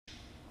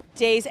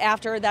Days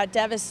after that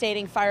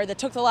devastating fire that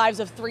took the lives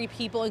of 3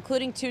 people,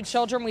 including 2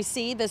 children, we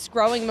see this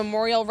growing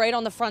memorial right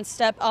on the front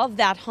step of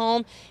that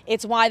home.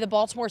 It's why the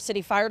Baltimore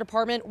City Fire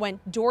Department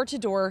went door to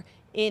door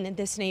in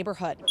this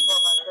neighborhood.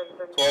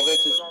 12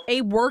 inches.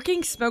 A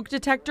working smoke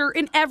detector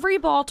in every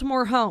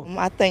Baltimore home.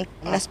 I think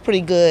that's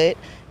pretty good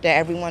that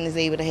everyone is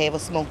able to have a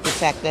smoke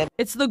detector.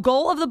 It's the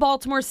goal of the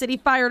Baltimore City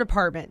Fire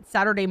Department.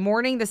 Saturday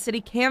morning, the city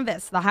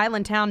canvassed the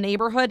Highlandtown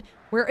neighborhood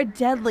where a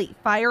deadly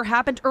fire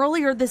happened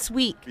earlier this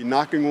week. Be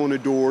knocking on the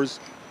doors,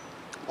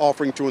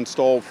 offering to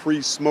install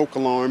free smoke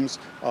alarms,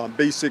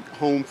 basic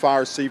home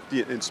fire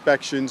safety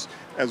inspections,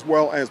 as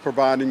well as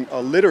providing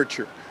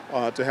literature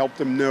to help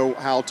them know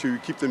how to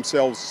keep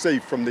themselves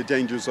safe from the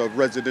dangers of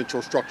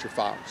residential structure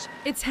fires.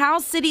 It's how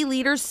city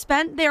leaders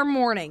spent their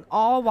morning,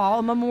 all while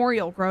a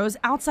memorial grows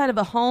outside of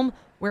a home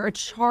where a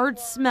charred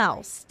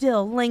smell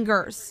still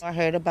lingers. I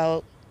heard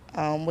about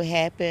what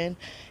happened,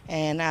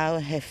 and I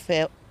have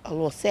felt a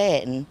little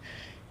saddened,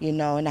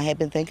 and I had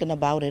been thinking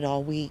about it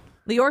all week.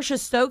 Leorcia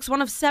Stokes,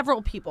 one of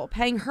several people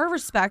paying her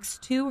respects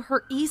to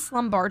her East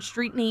Lombard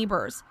Street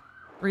neighbors.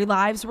 3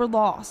 lives were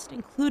lost,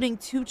 including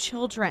 2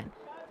 children.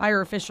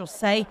 Fire officials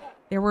say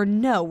there were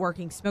no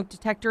working smoke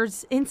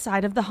detectors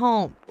inside of the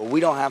home. We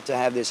don't have to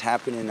have this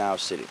happen in our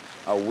city.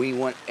 We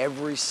want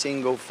every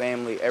single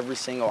family, every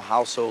single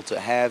household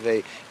to have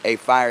a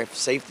fire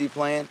safety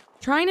plan.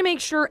 Trying to make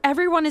sure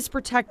everyone is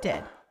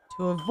protected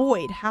to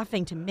avoid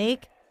having to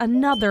make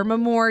another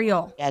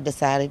memorial. I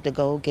decided to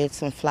go get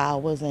some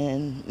flowers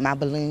and my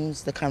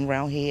balloons to come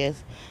around here.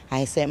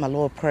 I said my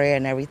little prayer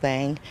and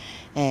everything,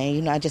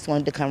 and I just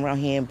wanted to come around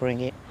here and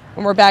bring it.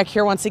 And we're back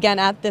here once again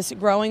at this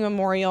growing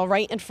memorial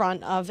right in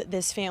front of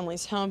this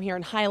family's home here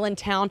in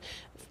Highlandtown.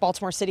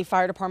 Baltimore City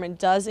Fire Department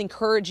does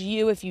encourage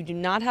you, if you do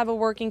not have a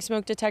working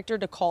smoke detector,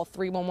 to call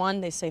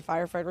 311. They say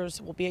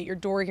firefighters will be at your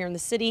door here in the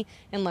city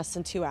in less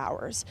than 2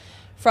 hours.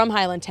 From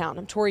Highlandtown,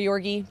 I'm Tori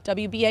Yorgi,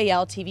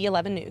 WBAL-TV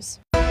 11 News.